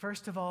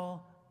 first of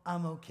all,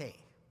 I'm okay.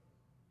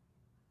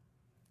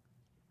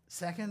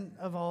 Second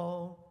of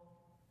all,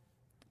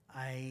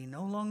 I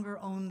no longer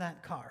own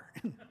that car.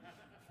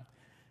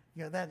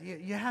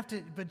 You have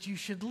to, but you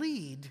should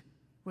lead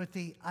with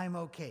the I'm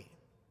okay.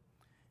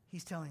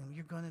 He's telling them,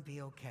 you're going to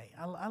be okay.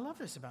 I love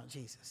this about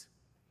Jesus.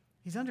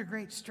 He's under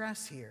great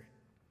stress here,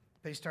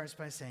 but he starts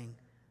by saying,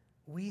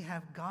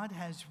 God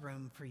has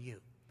room for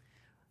you.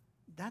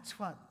 That's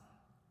what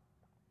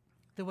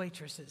the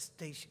waitress at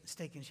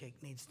Steak and Shake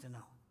needs to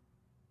know.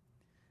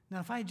 Now,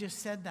 if I just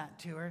said that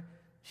to her,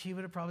 she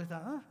would have probably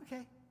thought, oh,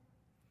 okay.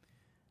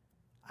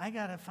 I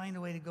got to find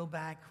a way to go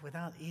back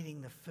without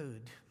eating the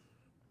food.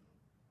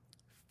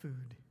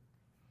 Food.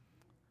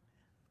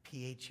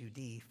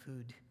 P-H-U-D,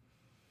 food.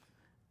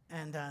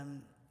 And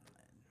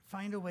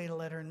find a way to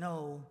let her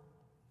know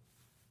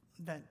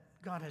that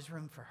God has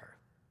room for her.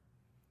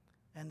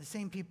 And the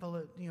same people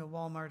at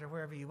Walmart or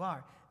wherever you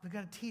are, we've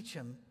got to teach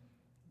them.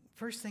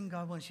 First thing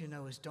God wants you to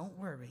know is don't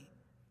worry,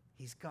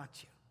 he's got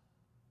you.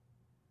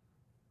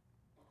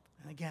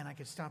 And again, I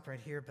could stop right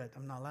here, but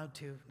I'm not allowed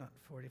to. Not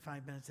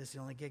 45 minutes, this is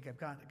the only gig I've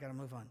got to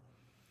move on.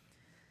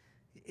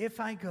 If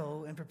I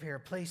go and prepare a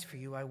place for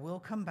you, I will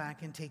come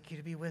back and take you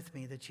to be with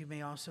me, that you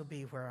may also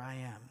be where I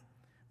am.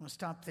 I'm going to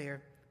stop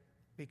there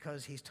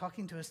because he's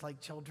talking to us like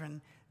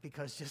children,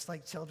 because just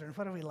like children,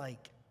 what are we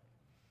like?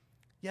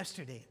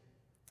 Yesterday,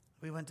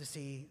 we went to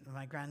see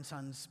my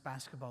grandson's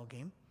basketball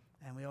game,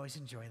 and we always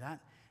enjoy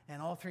that.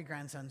 And all three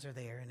grandsons are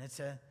there, and it's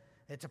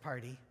a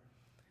party.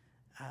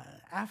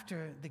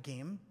 After the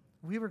game,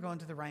 we were going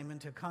to the Ryman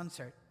to a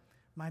concert.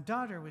 My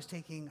daughter was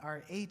taking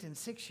our 8- and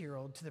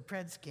 6-year-old to the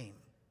Preds game,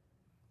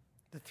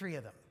 the three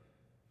of them.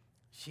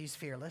 She's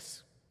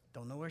fearless.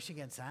 Don't know where she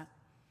gets that,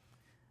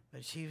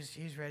 but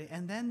she's ready.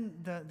 And then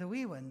the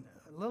wee one,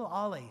 little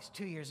Ollie's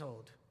 2 years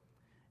old,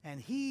 and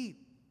he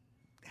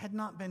had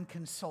not been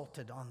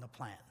consulted on the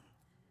plan.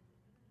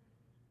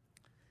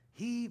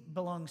 He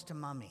belongs to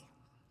mommy.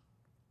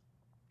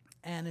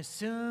 And as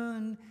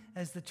soon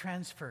as the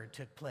transfer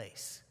took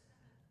place,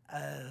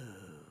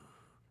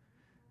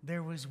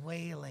 there was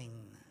wailing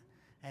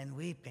and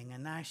weeping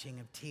and gnashing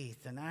of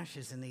teeth and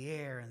ashes in the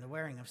air and the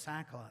wearing of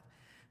sackcloth.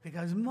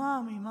 Because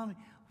mommy.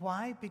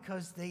 Why?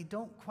 Because they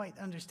don't quite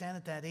understand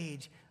at that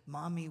age,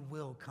 mommy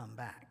will come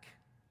back.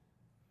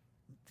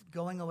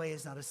 Going away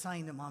is not a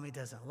sign that mommy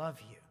doesn't love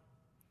you.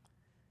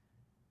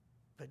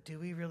 But do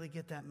we really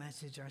get that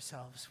message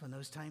ourselves when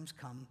those times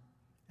come?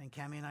 And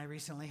Cammie and I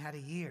recently had a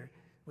year,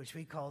 which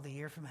we call the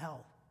year from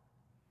hell.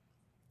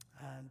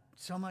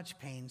 So much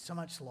pain, so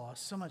much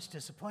loss, so much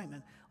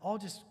disappointment,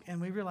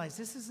 and we realize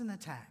this is an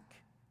attack.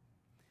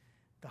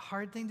 The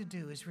hard thing to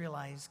do is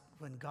realize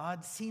when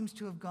God seems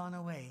to have gone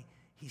away,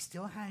 he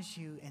still has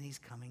you and he's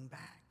coming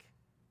back.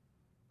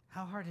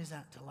 How hard is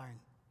that to learn?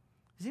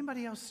 Does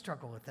anybody else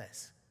struggle with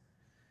this?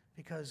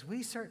 Because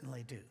we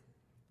certainly do.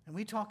 And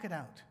we talk it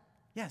out.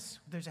 Yes,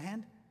 there's a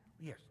hand?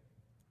 Yes.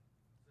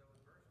 So in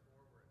verse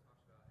 4 where it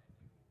talks about, and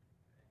you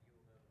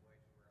will know the way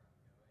to where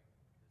I'm going,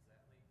 does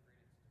that lead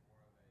credence to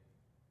more of a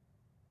somewhere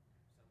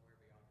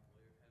beyond the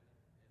blue of heaven?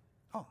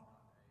 Oh.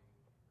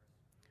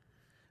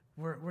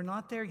 We're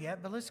not there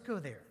yet, but let's go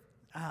there.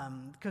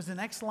 Because the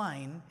next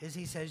line is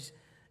he says,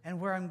 and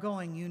where I'm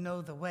going, you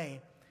know the way.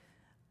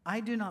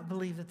 I do not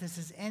believe that this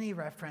is any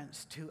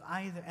reference to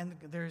either, and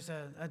there's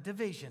a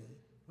division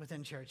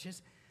within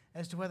churches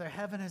as to whether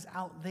heaven is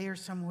out there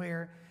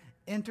somewhere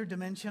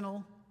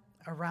interdimensional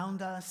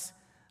around us,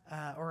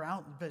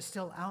 but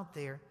still out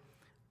there,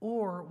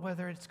 or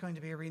whether it's going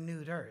to be a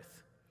renewed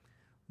earth.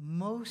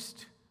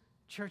 Most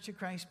Church of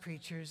Christ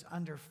preachers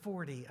under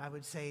 40, I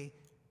would say,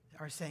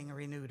 are saying a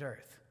renewed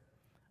earth.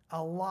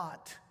 A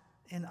lot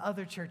in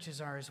other churches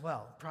are as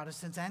well.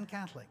 Protestants and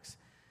Catholics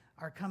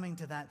are coming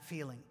to that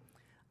feeling.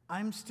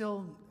 I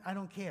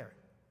don't care.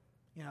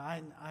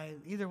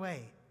 Either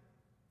way,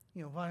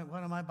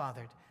 what am I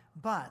bothered?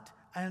 But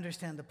I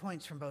understand the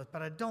points from both,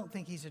 but I don't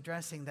think he's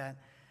addressing that.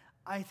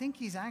 I think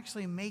he's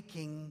actually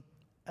making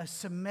a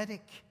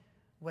Semitic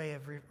way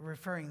of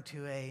referring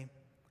to a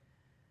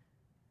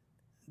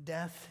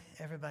death.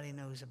 Everybody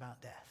knows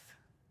about death.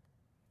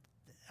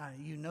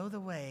 You know the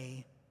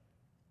way,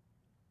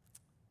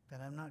 but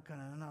I'm not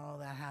all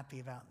that happy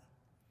about.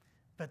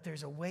 But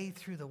there's a way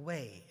through the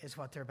way is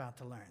what they're about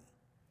to learn.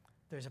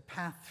 There's a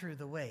path through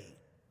the way.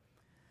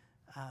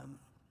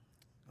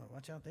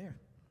 Watch out there.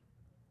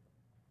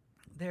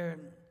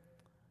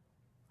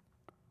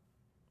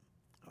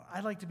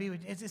 I'd like to be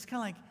with, it's kind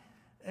of like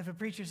if a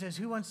preacher says,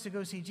 who wants to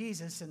go see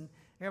Jesus? And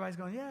everybody's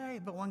going, yay,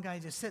 but one guy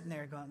just sitting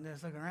there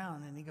just looking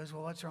around, and he goes,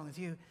 well, what's wrong with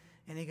you?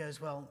 And he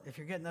goes, well, if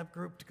you're getting up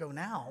group to go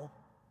now,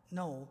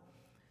 no,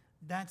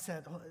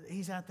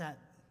 he's at that,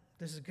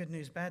 this is good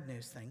news, bad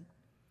news thing.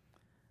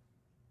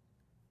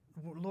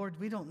 Lord,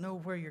 we don't know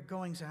where you're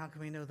going, so how can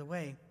we know the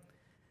way?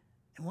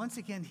 And once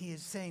again, he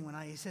is saying,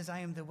 he says, I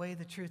am the way,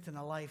 the truth, and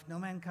the life. No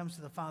man comes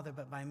to the Father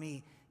but by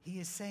me. He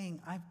is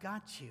saying, I've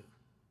got you.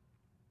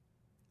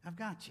 I've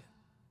got you.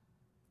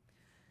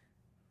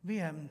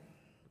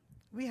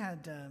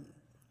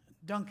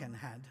 Duncan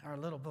had, our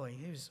little boy,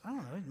 he was, I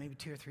don't know, maybe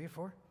 2 or 3 or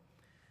 4.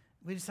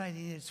 We decided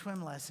he needed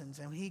swim lessons,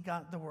 and he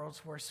got the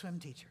world's worst swim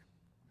teacher.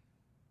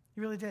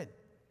 He really did.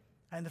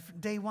 And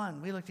day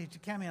one, we looked at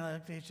Cammie and I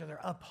looked at each other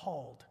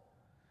appalled.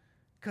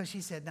 Because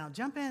she said, now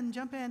jump in,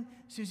 jump in.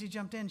 As soon as he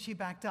jumped in, she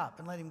backed up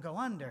and let him go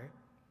under.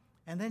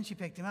 And then she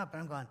picked him up,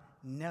 and I'm going,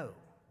 no.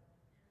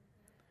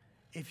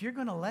 If you're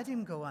going to let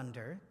him go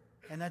under,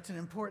 and that's an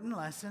important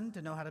lesson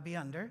to know how to be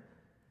under,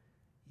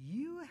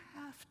 you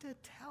have to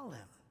tell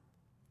him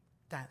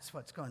that's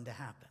what's going to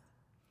happen.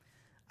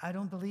 I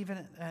don't believe in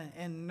it.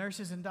 And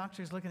nurses and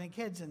doctors looking at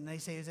kids, and they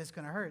say, is this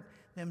going to hurt?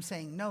 Them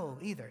saying no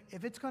either.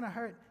 If it's going to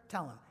hurt,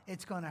 tell them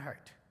it's going to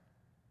hurt.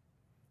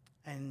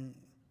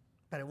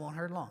 But it won't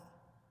hurt long.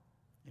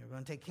 You're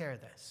going to take care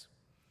of this.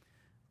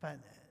 But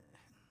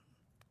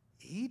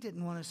he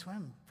didn't want to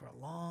swim for a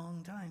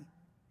long time.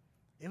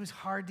 It was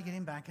hard to get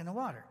him back in the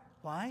water.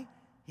 Why?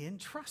 He didn't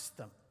trust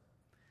them.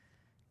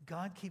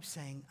 God keeps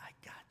saying, I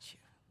got you.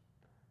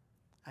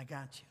 I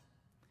got you.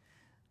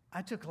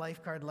 I took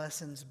lifeguard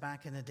lessons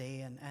back in the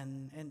day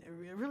and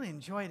really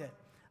enjoyed it.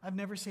 I've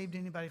never saved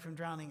anybody from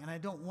drowning, and I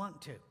don't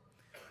want to,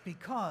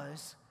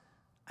 because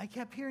I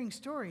kept hearing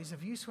stories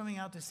of you swimming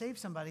out to save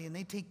somebody and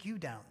they take you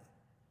down.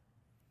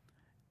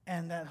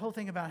 And that whole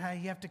thing about how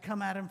you have to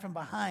come at them from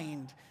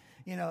behind,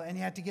 and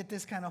you have to get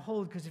this kind of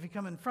hold, because if you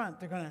come in front,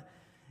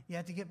 you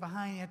have to get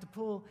behind, you have to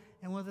pull.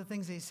 And one of the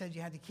things they said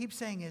you had to keep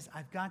saying is,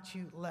 I've got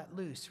you, let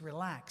loose,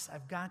 relax,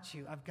 I've got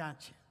you, I've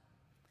got you.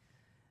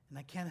 And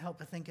I can't help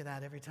but think of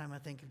that every time I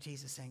think of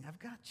Jesus saying, I've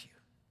got you.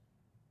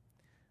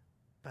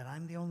 But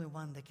I'm the only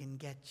one that can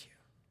get you.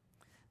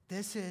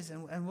 This is,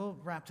 and we'll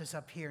wrap this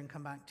up here and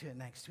come back to it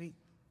next week.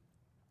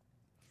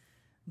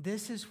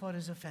 This is what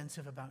is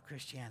offensive about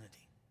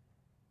Christianity.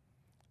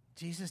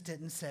 Jesus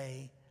didn't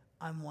say,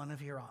 I'm one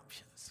of your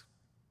options.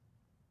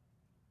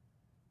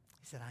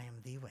 He said, I am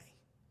the way,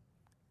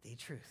 the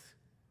truth,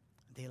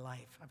 the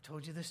life. I've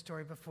told you this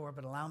story before,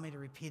 but allow me to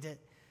repeat it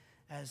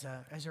as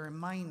a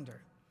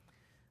reminder.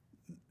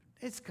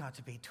 it's got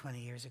to be 20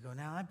 years ago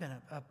now. I've been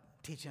up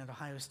teaching at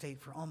Ohio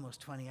State for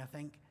almost 20, I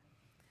think.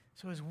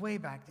 So it was way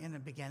back in the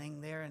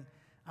beginning there, and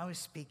I was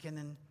speaking,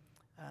 and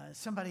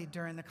somebody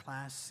during the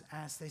class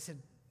asked, they said,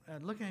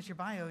 looking at your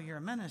bio, you're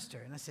a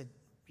minister. And I said,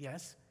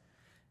 yes.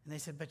 And they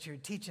said, but you're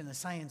teaching the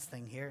science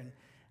thing here, and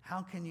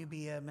how can you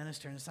be a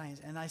minister in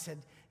science? And I said,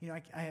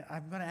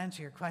 I'm going to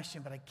answer your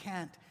question, but I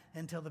can't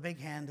until the big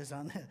hand is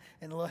on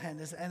and the little hand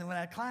is. And when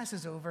that class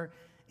is over,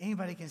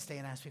 anybody can stay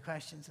and ask me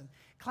questions. And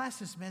class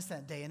dismissed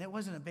that day, and it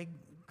wasn't a big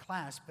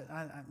class, but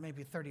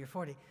maybe 30 or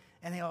 40,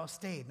 and they all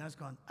stayed. And I was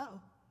going,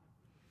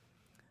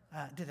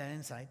 did that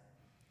inside.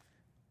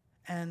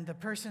 And the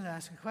person that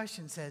asked a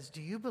question says,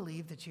 do you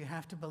believe that you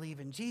have to believe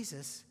in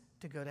Jesus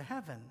to go to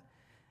heaven?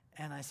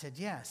 And I said,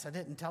 yes. I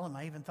didn't tell him.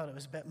 I even thought it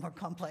was a bit more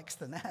complex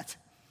than that.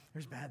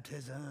 There's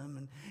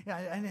baptism. And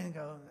I didn't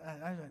go,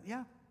 I went,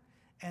 yeah.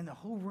 And the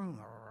whole room,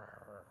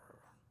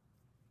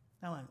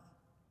 I went,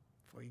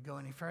 before you go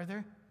any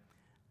further,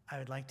 I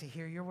would like to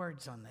hear your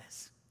words on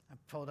this. I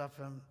pulled up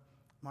a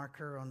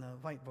marker on the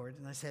whiteboard,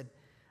 and I said,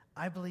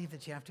 I believe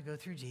that you have to go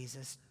through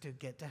Jesus to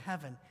get to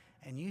heaven.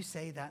 And you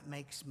say that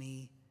makes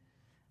me,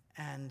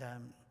 and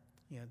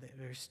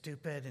they're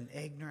stupid and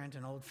ignorant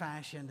and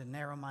old-fashioned and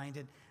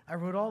narrow-minded. I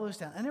wrote all those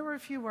down. And there were a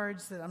few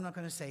words that I'm not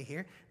going to say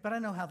here, but I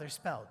know how they're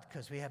spelled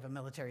because we have a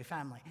military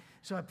family.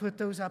 So I put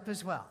those up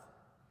as well.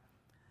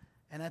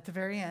 And at the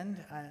very end,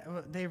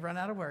 they run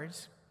out of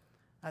words.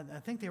 I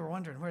think they were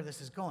wondering where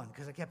this is going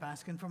because I kept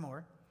asking for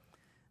more.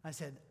 I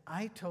said,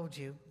 I told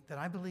you that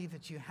I believe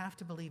that you have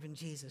to believe in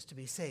Jesus to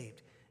be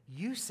saved.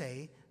 You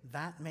say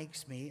that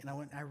makes me,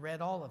 and I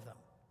read all of them.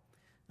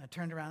 I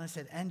turned around and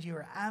said, and you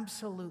are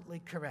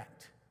absolutely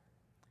correct,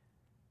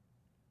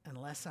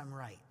 unless I'm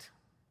right.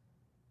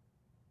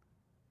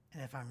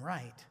 And if I'm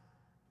right,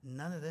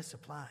 none of this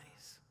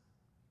applies.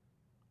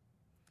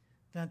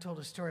 Then I told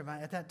a story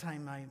about, at that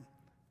time, my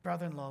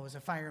brother-in-law was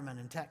a fireman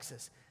in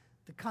Texas.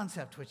 The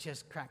concept, which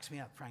just cracks me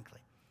up, frankly,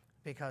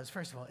 because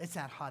first of all, it's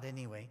that hot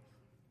anyway.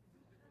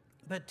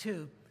 But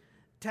two,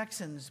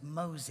 Texans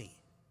mosey.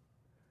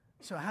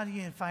 So how do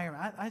you fire?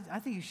 I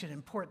think you should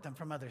import them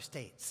from other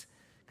states.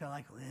 Go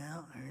like,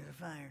 well, there's a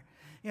fire.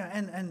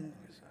 And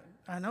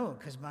I know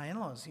because my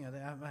in-laws,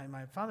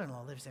 my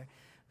father-in-law lives there.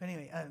 But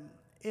anyway,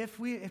 if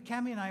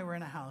Cammie and I were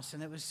in a house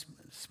and it was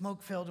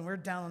smoke-filled and we're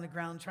down on the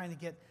ground trying to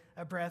get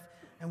a breath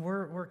and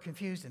we're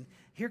confused, and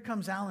here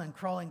comes Alan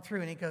crawling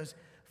through and he goes,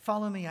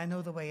 follow me, I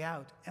know the way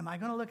out. Am I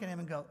going to look at him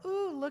and go,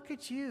 ooh, look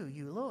at you,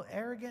 you little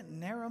arrogant,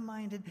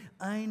 narrow-minded,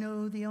 I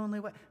know the only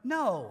way?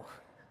 No.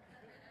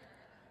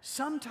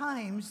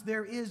 Sometimes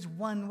there is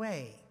one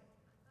way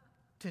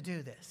to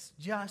do this,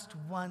 just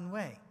one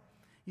way.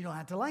 You don't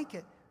have to like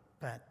it,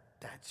 but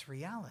that's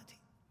reality.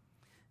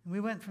 And we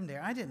went from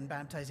there. I didn't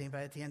baptize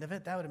anybody at the end of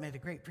it. That would have made a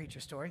great preacher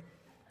story.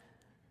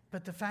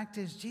 But the fact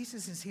is,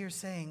 Jesus is here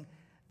saying,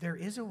 there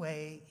is a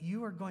way.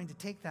 You are going to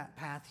take that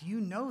path. You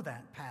know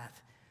that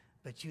path,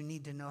 but you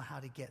need to know how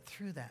to get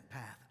through that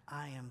path.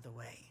 I am the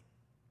way.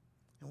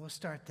 And we'll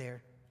start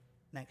there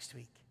next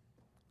week.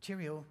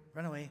 Cheerio.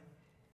 Run away.